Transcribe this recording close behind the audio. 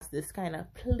this kind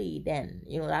of play then.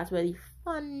 That's where the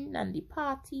fun and the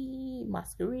party,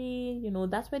 masquerade,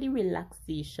 that's where the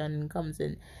relaxation comes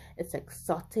in. It's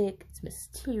exotic, it's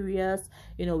mysterious,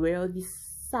 where all these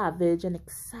savage and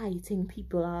exciting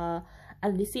people are.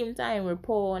 And at the same time, we're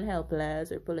poor and helpless,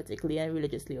 we're politically and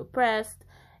religiously oppressed.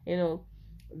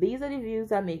 These are the views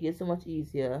that make it so much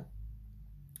easier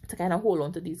to kind of hold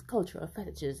on to these cultural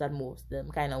fetishes that most of them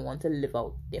kind of want to live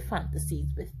out their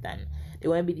fantasies with, and they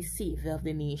want to be the savior of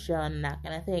the nation, that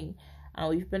kind of thing. And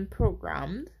we've been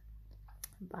programmed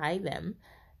by them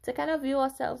to kind of view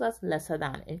ourselves as lesser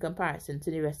than in comparison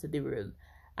to the rest of the world.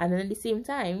 And then at the same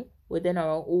time, within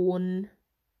our own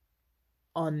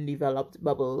undeveloped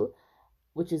bubble,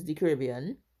 which is the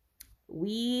Caribbean,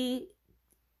 we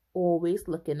always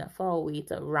looking for a way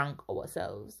to rank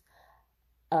ourselves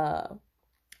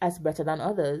as better than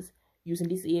others, using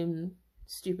the same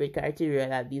stupid criteria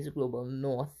that these global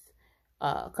north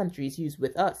countries use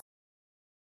with us.